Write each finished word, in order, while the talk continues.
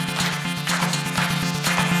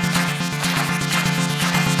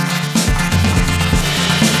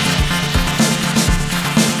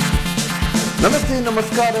Namaste,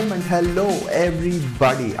 namaskaram, and hello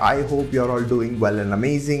everybody. I hope you're all doing well and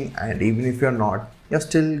amazing. And even if you're not, you're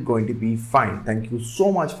still going to be fine. Thank you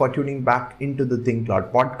so much for tuning back into the Think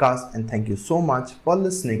Cloud podcast, and thank you so much for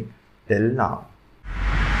listening till now.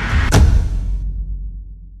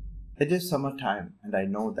 It is summertime, and I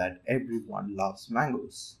know that everyone loves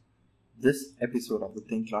mangoes. This episode of the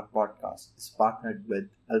Think Cloud podcast is partnered with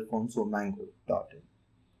AlfonsoMango.in.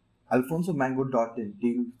 AlfonsoMango.in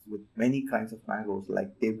deals with many kinds of mangoes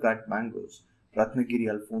like Devghat mangoes, Ratnagiri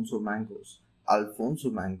Alfonso mangoes, Alfonso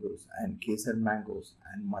mangoes, and Kesar mangoes,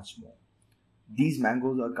 and much more. These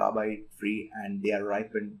mangoes are carbide free and they are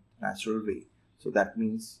ripened natural way. So that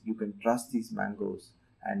means you can trust these mangoes,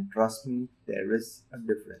 and trust me, there is a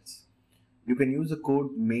difference. You can use the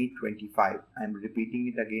code MAY25. I'm repeating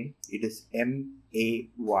it again. It is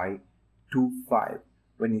MAY25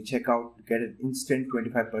 when you check out to get an instant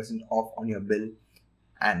 25% off on your bill,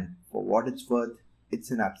 and for what it's worth,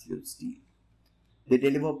 it's an absolute steal. They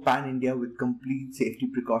deliver pan India with complete safety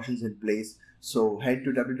precautions in place. So head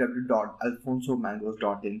to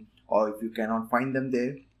www.alfonsomangos.in, or if you cannot find them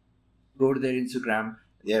there, go to their Instagram.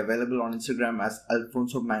 They are available on Instagram as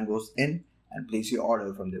Alfonso Mangoes In, and place your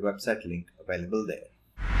order from their website link available there.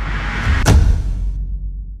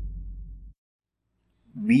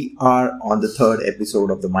 We are on the third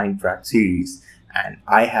episode of the Mind Track series, and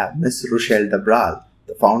I have Miss Rochelle Dabral,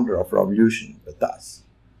 the founder of Revolution, with us.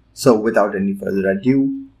 So, without any further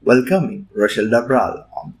ado, welcoming Rochelle Dabral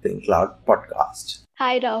on Think Cloud podcast.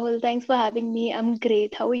 Hi Rahul, thanks for having me. I'm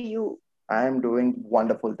great. How are you? I am doing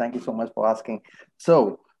wonderful. Thank you so much for asking.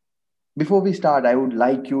 So, before we start, I would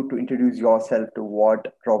like you to introduce yourself to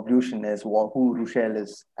what Revolution is, who Rochelle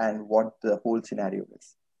is, and what the whole scenario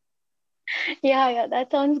is. Yeah,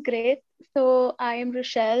 that sounds great. So, I am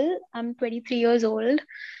Rochelle. I'm 23 years old.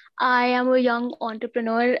 I am a young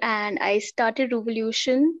entrepreneur and I started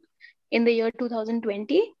Revolution in the year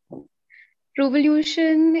 2020.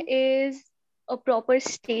 Revolution is a proper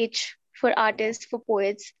stage for artists, for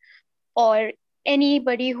poets, or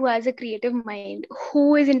anybody who has a creative mind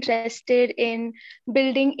who is interested in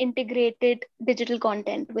building integrated digital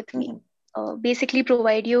content with me. Basically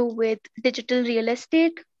provide you with digital real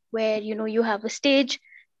estate where you have a stage,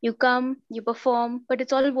 you come, you perform, but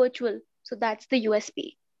it's all virtual. So that's the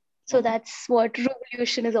USP. So that's what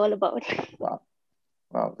Revolution is all about. Wow.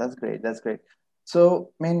 Wow, that's great. That's great.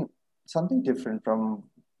 So, I mean, something different from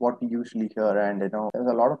what we usually hear, and there's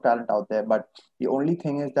a lot of talent out there, but the only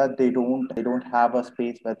thing is that they don't have a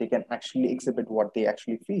space where they can actually exhibit what they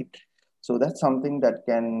actually feel. So that's something that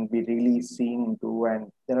can be really seen into,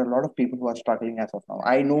 and there are a lot of people who are struggling as of now.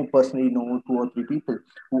 I know personally know two or three people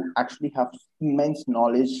who actually have immense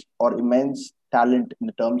knowledge or immense talent in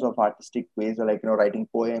the terms of artistic ways, or like writing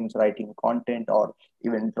poems, writing content, or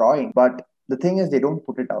even drawing, but the thing is they don't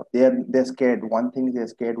put it out. They're scared. One thing is they're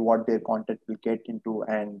scared what their content will get into,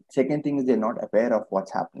 and second thing is they're not aware of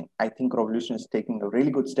what's happening. I think Revolution is taking a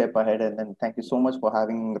really good step ahead, and then thank you so much for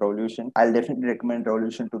having Revolution. I'll definitely recommend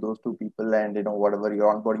Revolution to those two people, and whatever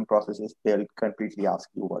your onboarding process is, they'll completely ask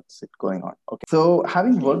you what's it going on. Okay, so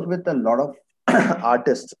having worked with a lot of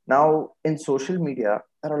artists now in social media,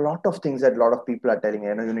 there are a lot of things that a lot of people are telling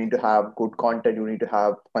you need to have good content, you need to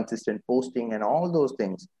have consistent posting and all those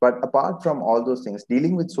things. But apart from all those things,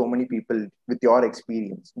 dealing with so many people, with your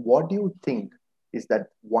experience, what do you think is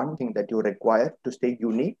that one thing that you require to stay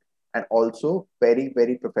unique and also very,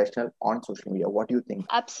 very professional on social media? What do you think?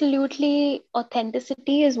 Absolutely,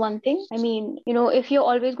 authenticity is one thing. I mean, if you're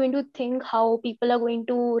always going to think how people are going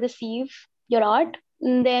to receive your art,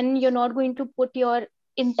 then you're not going to put your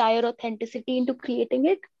entire authenticity into creating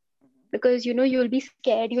it, because you'll be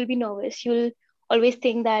scared, you'll be nervous, you'll always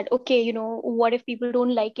think that, okay, what if people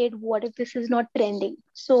don't like it, what if this is not trending?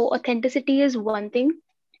 So authenticity is one thing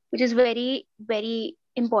which is very, very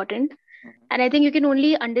important. And I think you can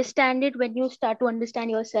only understand it when you start to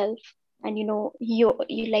understand yourself, and you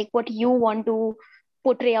like what you want to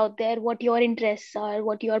portray out there, what your interests are,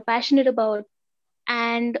 what you're passionate about.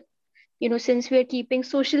 And since we're keeping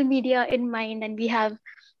social media in mind and we have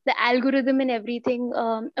the algorithm and everything,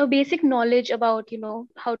 a basic knowledge about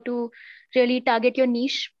how to really target your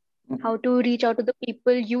niche, how to reach out to the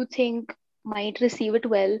people you think might receive it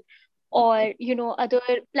well, or other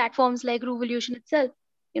platforms like Revolution itself.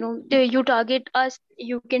 You target us,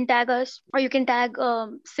 you can tag us, or you can tag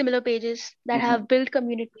similar pages that have built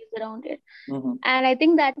communities around it. And I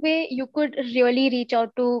think that way you could really reach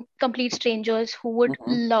out to complete strangers who would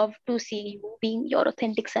love to see you being your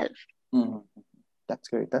authentic self. That's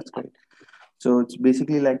great. That's great. So it's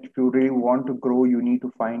basically like if you really want to grow, you need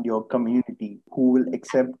to find your community who will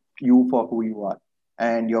accept you for who you are.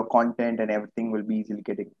 and your content and everything will be easily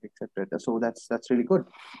getting accepted. So that's really good.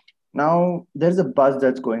 Now there's a buzz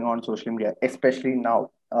that's going on social media, especially now,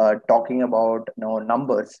 talking about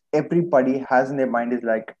numbers. Everybody has in their mind is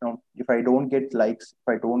like, if I don't get likes,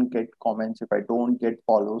 if I don't get comments, if I don't get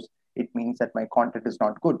follows, it means that my content is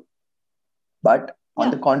not good. But on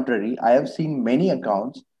Yeah. the contrary, I have seen many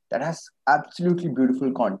accounts that has absolutely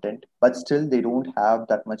beautiful content, but still they don't have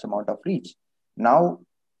that much amount of reach. Now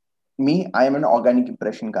me, I am an organic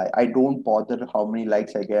impression guy. I don't bother how many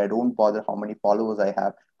likes I get. I don't bother how many followers I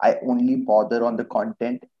have. I only bother on the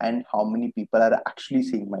content and how many people are actually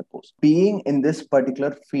seeing my post. Being in this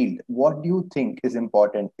particular field, what do you think is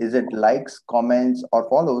important? Is it likes, comments, or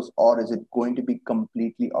follows, or is it going to be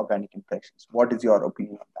completely organic impressions? What is your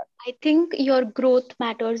opinion on that? I think your growth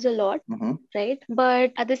matters a lot, Mm-hmm. right?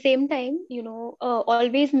 But at the same time,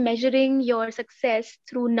 always measuring your success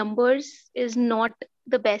through numbers is not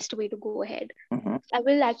the best way to go ahead. Mm-hmm. I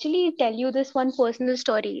will actually tell you this one personal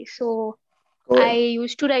story. So, Go I ahead.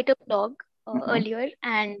 used to write a blog Mm-hmm. earlier,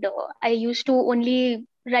 and I used to only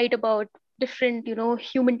write about different,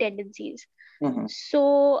 human tendencies. Mm-hmm.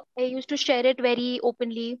 So I used to share it very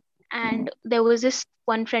openly. Mm-hmm. And there was this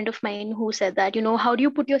one friend of mine who said that, how do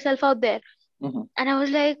you put yourself out there? Mm-hmm. And I was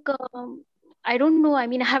like, I don't know. I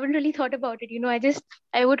mean, I haven't really thought about it.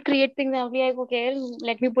 I would create things. I'll be like, okay,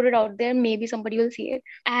 let me put it out there. Maybe somebody will see it.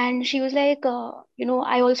 And she was like,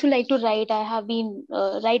 I also like to write. I have been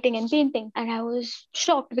writing and painting. And I was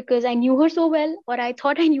shocked because I knew her so well, or I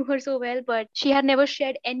thought I knew her so well, but she had never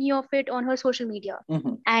shared any of it on her social media.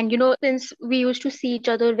 Mm-hmm. And since we used to see each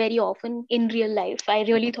other very often in real life, I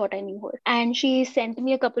really thought I knew her. And she sent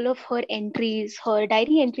me a couple of her entries, her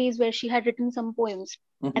diary entries, where she had written some poems.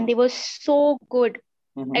 Mm-hmm. And they were so good.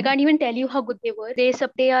 I Mm-hmm. can't even tell you how good they were.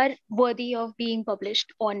 They are worthy of being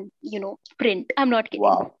published on, print. I'm not kidding.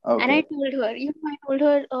 Wow. And I Okay. told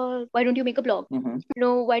her, why don't you make a blog?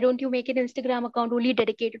 Mm-hmm. Why don't you make an Instagram account only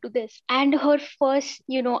dedicated to this? And her first,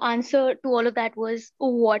 answer to all of that was, oh,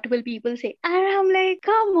 what will people say? And I'm like,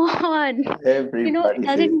 come on. Everybody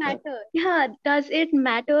Does it says that. matter? Yeah, does it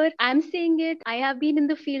matter? I'm saying it. I have been in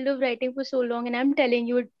the field of writing for so long, and I'm telling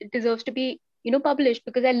you, it deserves to be, published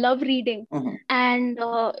because I love reading. Mm-hmm. And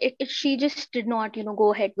she just did not,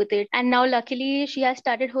 go ahead with it. And now, luckily, she has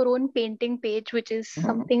started her own painting page, which is Mm-hmm.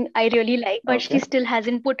 something I really like, but she Okay. still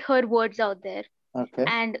hasn't put her words out there. Okay.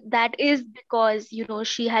 And that is because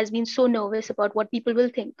she has been so nervous about what people will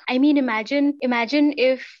think. I mean, imagine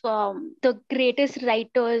if the greatest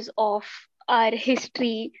writers of our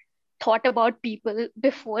history thought about people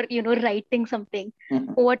before writing something.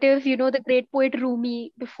 Mm-hmm. What if the great poet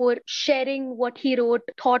Rumi, before sharing what he wrote,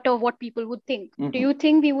 thought of what people would think? Do Mm-hmm. you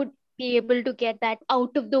think we would be able to get that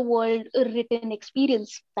out of the world written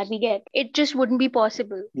experience that we get? It just wouldn't be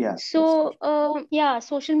possible. Yeah, that's So yeah,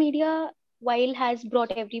 social media, while has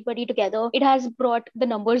brought everybody together, it has brought the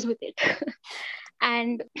numbers with it.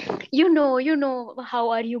 And you know how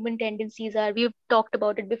our human tendencies are. We've talked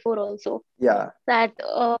about it before also, yeah. that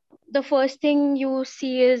the first thing you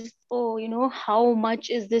see is, oh, how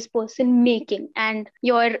much is this person making? And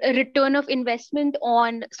your return of investment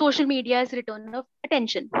on social media's return of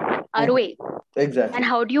attention, Mm-hmm. ROA. And Exactly.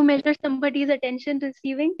 how do you measure somebody's attention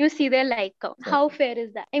receiving? You see their like count. How Exactly. fair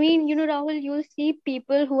is that? I mean, Rahul, you'll see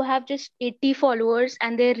people who have just 80 followers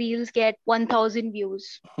and their reels get 1,000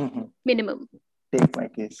 views Mm-hmm. minimum. Take my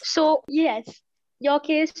case. So, yes, your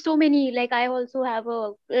case, so many. Like, I also have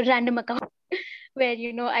a random account where,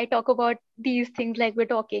 I talk about these things like we're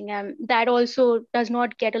talking, and that also does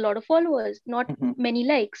not get a lot of followers, not Mm-hmm. many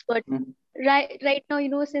likes. But Mm-hmm. right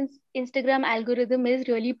now, since Instagram algorithm is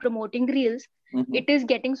really promoting reels, Mm-hmm. it is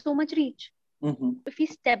getting so much reach. Mm-hmm. If we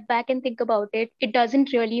step back and think about it, it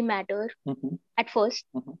doesn't really matter Mm-hmm. at first.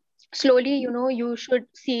 Mm-hmm. Slowly, you should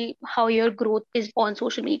see how your growth is on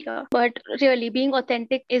social media. But really, being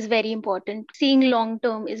authentic is very important. Seeing long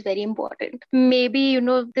term is very important. Maybe,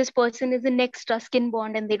 this person is the next Ruskin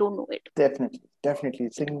Bond and they don't know it. Definitely, definitely.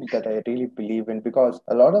 It's something that I really believe in because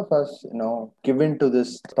a lot of us, give in to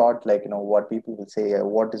this thought, like, what people will say,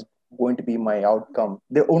 what is going to be my outcome.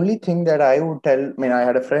 The only thing that I would tell, I mean, I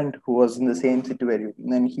had a friend who was in the same situation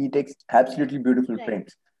and he takes absolutely beautiful Right.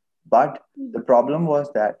 prints. But the Mhm. problem was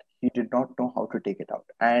that he did not know how to take it out.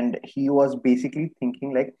 And he was basically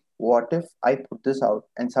thinking, like, what if I put this out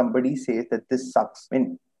and somebody says that this sucks? I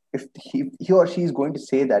mean, if he or she is going to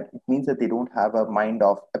say that, it means that they don't have a mind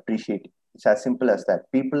of appreciating. It's as simple as that.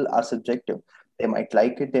 People are subjective. They might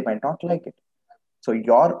like it, they might not like it. So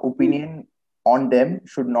your Hmm. opinion on them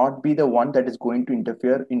should not be the one that is going to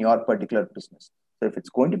interfere in your particular business. So if it's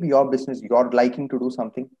going to be your business, you're liking to do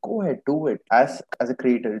something, go ahead, do it. As a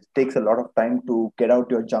creator, it takes a lot of time to get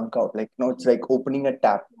out your junk out. Like, it's like opening a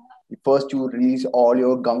tap. First, you release all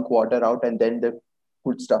your gunk water out, and then the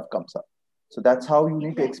good stuff comes up. So that's how you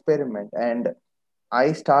need to Exactly. experiment. And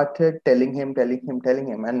I started telling him,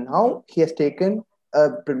 and now he has taken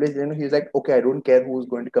a privilege. He's like, okay, I don't care who's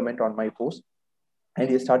going to comment on my post, and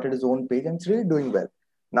he started his own page, and it's really doing well.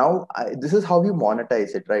 Now, this is how you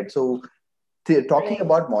monetize it, right? So, talking Right.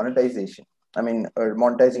 about monetization, I mean,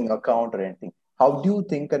 monetizing your account or anything. How do you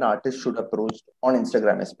think an artist should approach on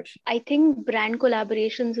Instagram, especially? I think brand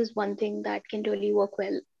collaborations is one thing that can really work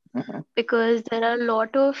well, Mm-hmm, because there are a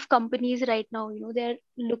lot of companies right now, they're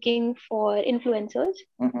looking for influencers,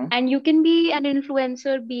 mm-hmm, and you can be an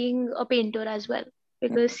influencer being a painter as well.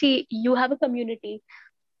 Because mm-hmm, see, you have a community.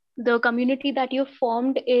 The community that you've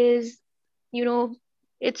formed is, you know,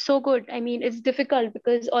 it's so good. I mean, it's difficult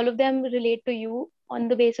because all of them relate to you on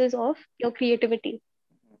the basis of your creativity.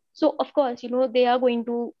 So of course, they are going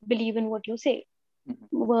to believe in what you say,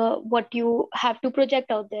 mm-hmm, what you have to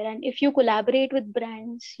project out there. And if you collaborate with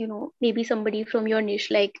brands, maybe somebody from your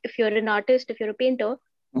niche, like if you're an artist, if you're a painter,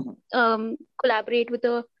 mm-hmm, collaborate with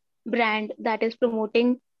a brand that is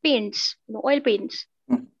promoting paints, oil paints.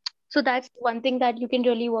 mm-hmm. So that's one thing that you can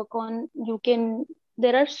really work on.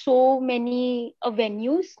 There are so many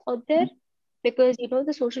venues out there, because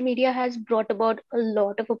the social media has brought about a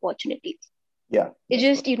lot of opportunities. Yeah, It that's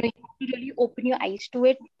just, you have to really open your eyes to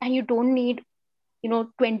it, and you don't need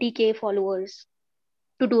 20K followers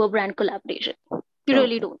to do a brand collaboration. You true.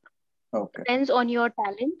 really Okay, don't. okay, Depends on your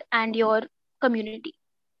talent and your community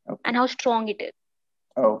okay. and how strong it is,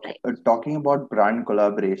 Okay, right? talking about brand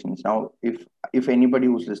collaborations now, if anybody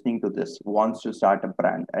who's listening to this wants to start a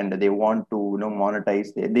brand and they want to monetize,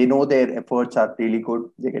 they know their efforts are really good,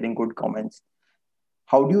 they're getting good comments.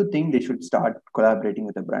 How do you think they should start collaborating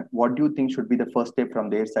with a brand? What do you think should be the first step from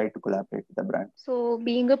their side to collaborate with a brand? So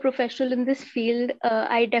being a professional in this field,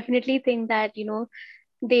 I definitely think that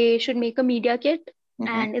they should make a media kit,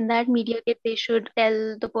 Mm-hmm, and in that media kit they should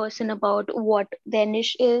tell the person about what their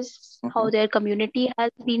niche is, mm-hmm, how their community has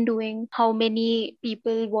been doing, how many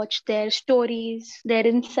people watch their stories, their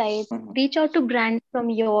insights. mm-hmm, Reach out to brands from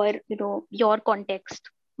your context.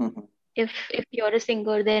 mm-hmm, If you're a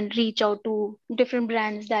singer, then reach out to different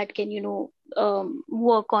brands that can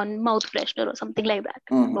work on mouth freshener or something like that,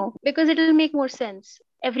 mm-hmm. because it'll make more sense.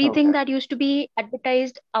 Everything Okay. that used to be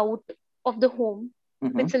advertised out of the home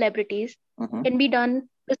Mm-hmm, with celebrities mm-hmm, can be done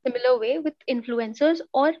a similar way with influencers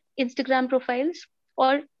or Instagram profiles,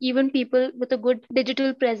 or even people with a good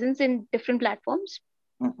digital presence in different platforms.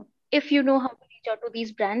 mm-hmm. If you know how to reach out to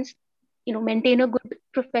these brands, maintain a good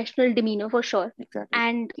professional demeanor for sure. Exactly.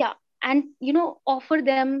 And yeah, and offer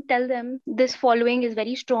them, tell them this following is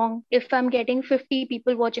very strong. If I'm getting 50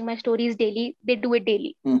 people watching my stories daily, they do it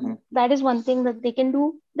daily. Mm-hmm, That is one thing that they can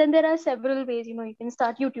do. Then there are several ways. You can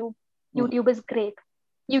start YouTube. mm-hmm. YouTube is great.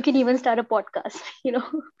 You can even start a podcast. Of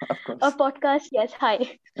A course. podcast, yes,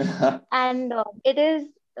 hi. And it is,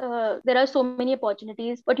 there are so many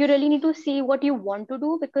opportunities, but you really need to see what you want to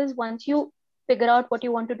do, because once you figure out what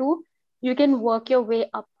you want to do, you can work your way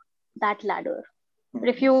up that ladder. But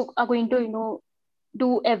if Mhm. you are going to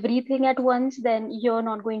do everything at once, then you're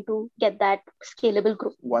not going to get that scalable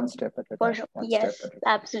growth. One step at a For time. sure, One step yes, at a time.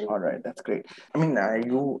 All absolutely. right, that's great. I mean,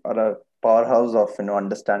 you are a powerhouse of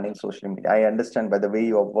understanding social media. I understand by the way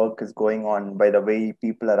your work is going on, by the way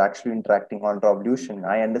people are actually interacting on Revolution.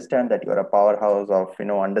 I understand that you're a powerhouse of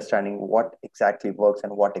understanding what exactly works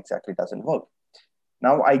and what exactly doesn't work.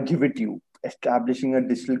 Now I give it to you. Establishing a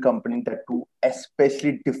digital company that do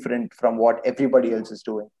especially different from what everybody else is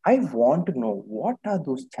doing. I want to know what are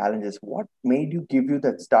those challenges? What made you give you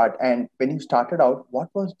that start? And when you started out, what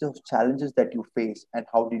was those challenges that you faced and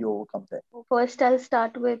how did you overcome them? First, I'll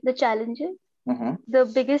start with the challenges. Mm-hmm. The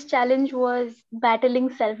biggest challenge was battling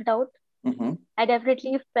self-doubt. Mm-hmm. I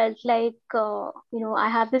definitely felt like, I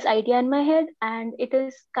have this idea in my head and it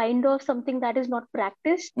is kind of something that is not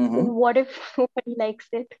practiced. Mm-hmm. Then what if nobody likes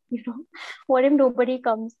it? What if nobody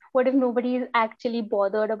comes? What if nobody is actually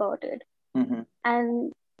bothered about it? Mm-hmm.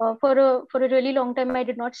 And for a really long time, I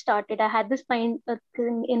did not start it. I had this thing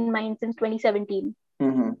in mind since 2017,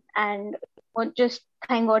 Mm-hmm. and just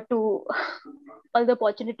thank God to all the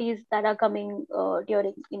opportunities that are coming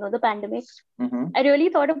during the pandemic. Mm-hmm. I really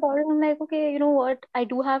thought about it. I'm like, okay, you know what? I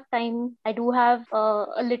do have time. I do have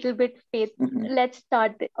a little bit faith. Mm-hmm. Let's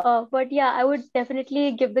start this. But yeah, I would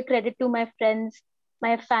definitely give the credit to my friends,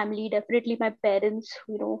 my family, definitely my parents,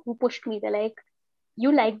 who pushed me. They're like,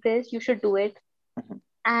 you like this, you should do it. Mm-hmm.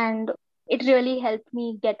 And it really helped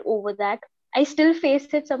me get over that. I still face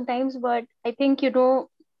it sometimes, but I think,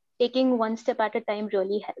 taking one step at a time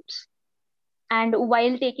really helps. And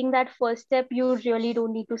while taking that first step, you really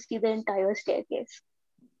don't need to see the entire staircase.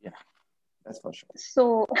 Yeah, that's for sure.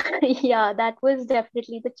 So, yeah, that was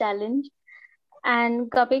definitely the challenge. And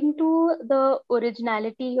coming to the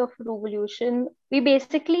originality of Revolution, we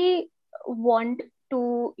basically want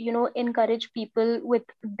to, encourage people with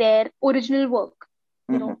their original work.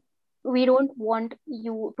 You Mm-hmm. know, we don't want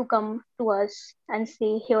you to come to us and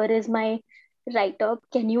say, here is my write up,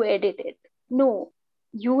 can you edit it? No,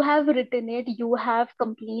 you have written it, you have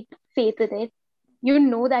complete faith in it, you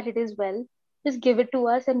know that it is well. Just give it to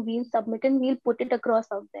us and we'll submit and we'll put it across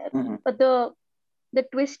out there. Mm-hmm. But the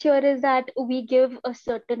twist here is that we give a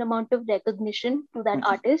certain amount of recognition to that Mm-hmm.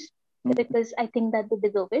 artist Mm-hmm. because I think that they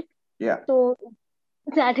deserve it. Yeah. So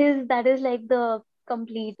that is like the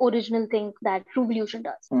complete original thing that Revolution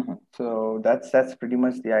does. Mhm. So that's pretty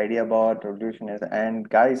much the idea about Revolution is. And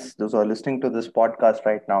guys, those who are listening to this podcast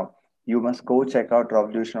right now, you must go check out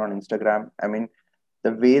Revolution on Instagram. I mean,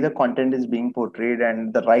 the way the content is being portrayed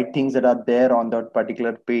and the right things that are there on that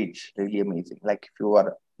particular page, really amazing. Like if you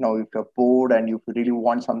are if you're bored and you really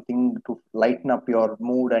want something to lighten up your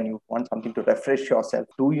mood and you want something to refresh yourself,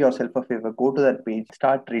 do yourself a favor, go to that page,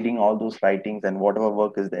 start reading all those writings and whatever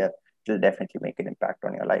work is there, it will definitely make an impact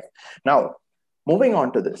on your life. Now, moving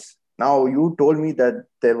on to this. Now, you told me that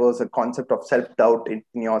there was a concept of self doubt in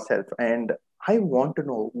yourself, and I want to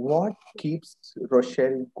know what keeps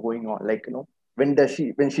Rochelle going on. Like,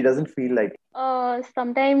 when she doesn't feel like.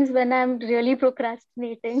 Sometimes when I'm really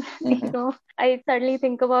procrastinating, Mhm. I suddenly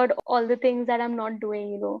think about all the things that I'm not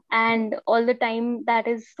doing, and all the time that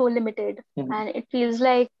is so limited. Mhm. And it feels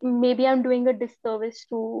like maybe I'm doing a disservice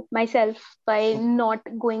to myself by not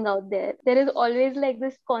going out there. There is always like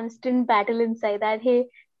this constant battle inside that, hey,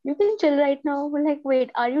 you can chill right now. We're like,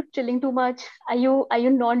 wait, are you chilling too much? Are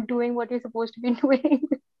you not doing what you're supposed to be doing?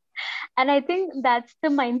 And I think that's the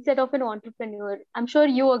mindset of an entrepreneur. I'm sure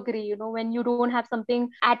you agree, when you don't have something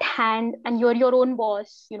at hand and you're your own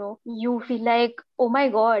boss, you feel like, oh my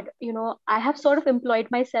God, I have sort of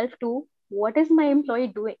employed myself too. What is my employee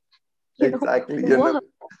doing? You know, Exactly. what?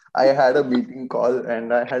 I had a meeting call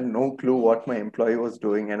and I had no clue what my employee was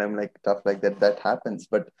doing, and I'm like, stuff like that. That happens,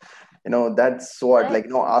 but that's what, Yeah, like,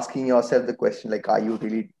 asking yourself the question, like, are you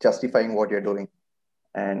really justifying what you're doing?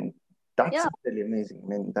 And that's yeah, really amazing. I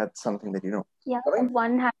mean, that's something that yeah. I mean,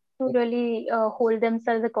 One has to really hold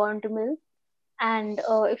themselves accountable. And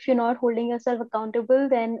if you're not holding yourself accountable,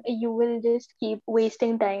 then you will just keep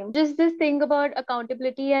wasting time. Just this thing about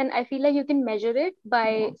accountability, and I feel like you can measure it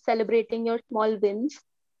by celebrating your small wins.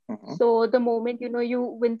 mhm, So the moment you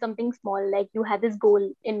win something small, like you have this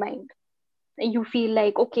goal in mind, you feel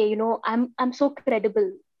like, okay, I'm so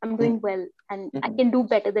credible, I'm mhm, doing well, and I mhm. can do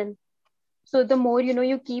better than. So the more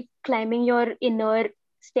you keep climbing your inner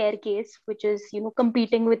staircase, which is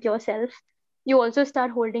competing with yourself, you also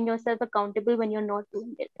start holding yourself accountable when you're not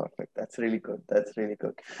doing it. Perfect. That's really good. That's really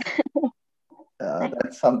good. Thanks.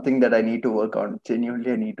 That's something that I need to work on.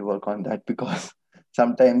 Genuinely, I need to work on that because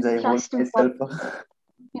sometimes I hold Trust me. myself.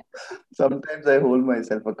 Sometimes I hold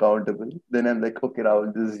myself accountable. Then I'm like, okay,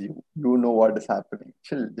 Rahul, this is you. You know what is happening.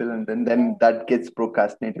 Chill, chill, and then that gets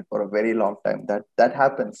procrastinated for a very long time. That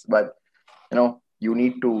happens, but you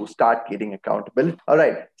need to start getting accountable. All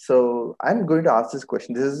right. So I'm going to ask this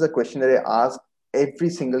question. This is a question that I ask every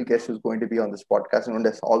single guest who's going to be on this podcast and who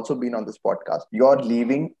has also been on this podcast. You're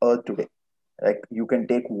leaving Earth today. Like you can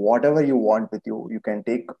take whatever you want with you. You can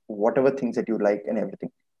take whatever things that you like and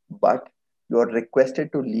everything. But you're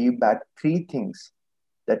requested to leave back three things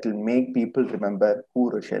that will make people remember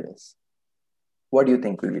who Rochelle is. What do you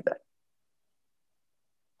think will be that?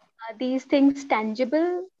 Are these things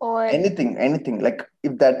tangible or Anything. Like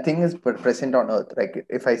if that thing is present on Earth, like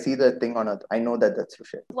if I see that thing on Earth, I know that that's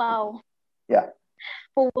Rochelle. wow? Yeah.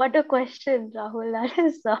 Oh, what a question, Rahul. That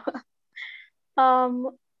is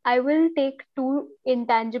um I will take two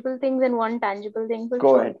intangible things and one tangible thing for Go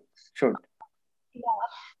sure. ahead. Should. Yeah.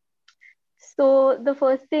 So the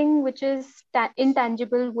first thing, which is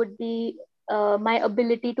intangible, would be my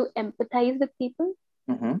ability to empathize with people.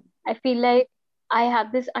 Mm-hmm. I feel like I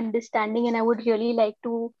have this understanding, and I would really like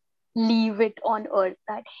to leave it on earth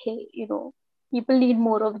that, hey, people need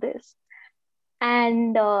more of this.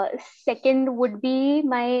 And second would be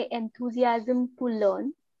my enthusiasm to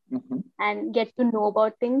learn Mm-hmm. and get to know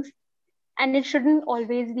about things. And it shouldn't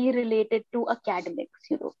always be related to academics.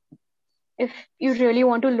 If you really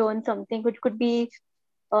want to learn something, which could be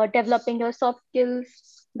developing your soft skills,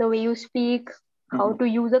 the way you speak, how Mm-hmm. to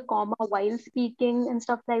use a comma while speaking, and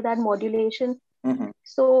stuff like that, modulation. Mm-hmm.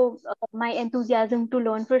 So my enthusiasm to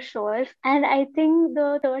learn for sure. And I think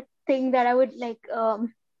the third thing that I would like,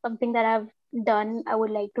 something that I've done, I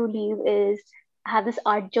would like to leave is I have this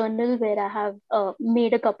art journal where I have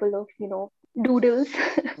made a couple of, doodles.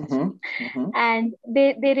 Mm-hmm. Mm-hmm. And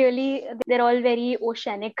they really, they're all very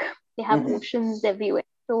oceanic. They have Mm-hmm. oceans everywhere.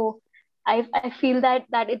 So I feel that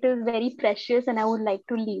it is very precious, and I would like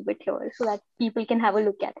to leave it here so that people can have a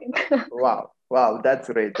look at it. Wow, wow, that's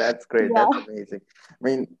great. That's great. That's Yeah. amazing. I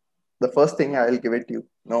mean, the first thing I will give it to you,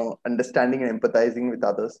 understanding and empathizing with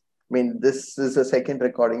others. I mean, this is the second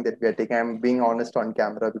recording that we are taking. I'm being honest on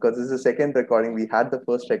camera because this is the second recording. We had the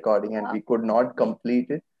first recording and we could not complete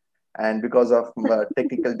it, and because of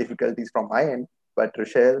technical difficulties from my end. But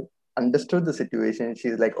Rochelle understood the situation.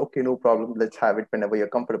 She's like, okay, no problem. Let's have it whenever you're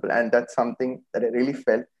comfortable, and that's something that I really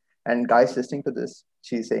felt. And guys listening to this,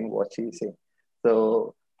 she's saying what she's saying.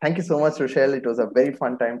 So thank you so much, Rochelle. It was a very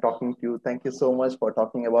fun time talking to you. Thank you so much for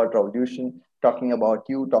talking about Revolution, talking about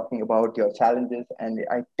you, talking about your challenges. And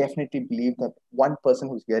I definitely believe that one person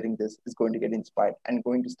who's hearing this is going to get inspired and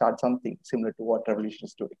going to start something similar to what Revolution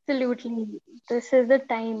is doing. Absolutely. This is the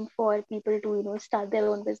time for people to, start their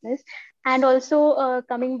own business. And also,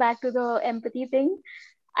 coming back to the empathy thing,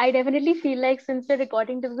 I definitely feel like since the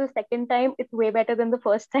recording this is the second time, it's way better than the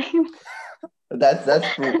first time.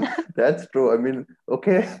 That's true. That's true. I mean,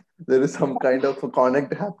 okay, there is some kind of a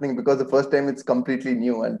connect happening because the first time it's completely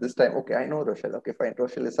new, and this time, okay, I know Rochelle. Okay, fine,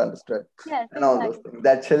 Rochelle is understood, Yes, and all those exactly. things.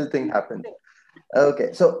 That chill thing happens.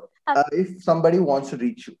 Okay, so if somebody wants to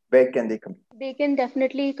reach you, where can they come? They can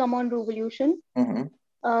definitely come on Revolution.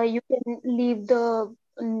 Mm-hmm. You can leave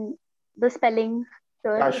mm, the spelling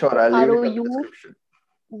here. Yeah, It's sure. I'll leave it on the ROU description.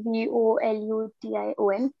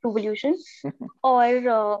 VOLUTION, Revolution. Mhm.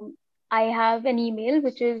 Or I have an email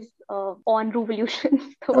which is on Revolution.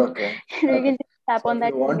 So Okay. you Okay. can just tap So on if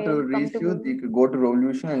you that want to email, come reach to you, me. you could go to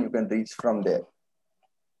Revolution and you can reach from there.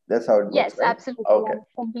 That's how it works, Yes, right? absolutely. Okay. I'm So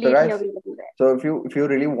completely guys, available there. so if you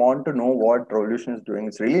really want to know what Revolution is doing,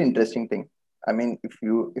 it's really interesting thing. I mean,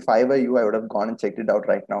 if I were you, I would have gone and checked it out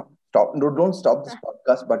right now. Stop! No, don't stop this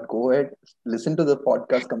podcast, but go ahead, listen to the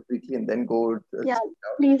podcast completely, and then go Yeah, check it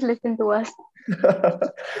out. please listen to us.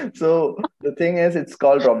 So the thing is, it's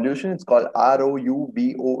called Revolution. It's called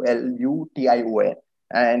ROUVOLUTION,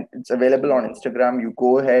 and it's available on Instagram. You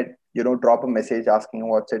go ahead, drop a message asking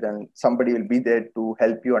what's it, and somebody will be there to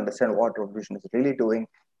help you understand what Revolution is really doing.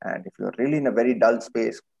 And if you're really in a very dull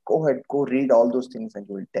space, go ahead, go read all those things, and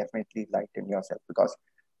you will definitely lighten yourself because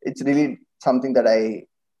it's really something that I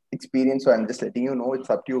experienced. So I'm just letting you know. It's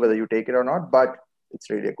up to you whether you take it or not, but it's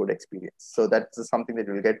really a good experience. So that's something that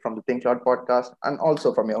you'll get from the Think Loud podcast and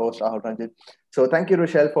also from your host, Rahul Ranjit. So thank you,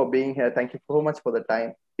 Rochelle, for being here. Thank you so much for the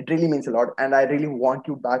time. It really means a lot. And I really want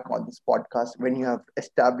you back on this podcast when you have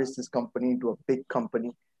established this company into a big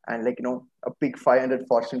company and a big 500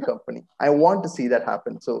 Fortune company. I want to see that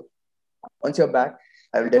happen. So once you're back,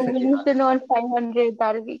 I will definitely have Revolution on 500,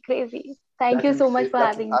 that would be crazy. Thank that you will so much for that will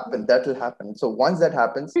having me. happen. That will happen. So once that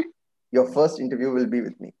happens, your first interview will be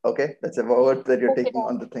with me. Okay, that's a word that you're Okay, taking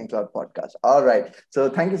on the Think Loud podcast. All right. So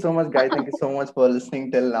thank you so much, guys. Thank you so much for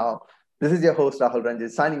listening till now. This is your host Rahul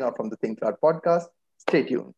Ranjit signing off from the Think Loud podcast. Stay tuned.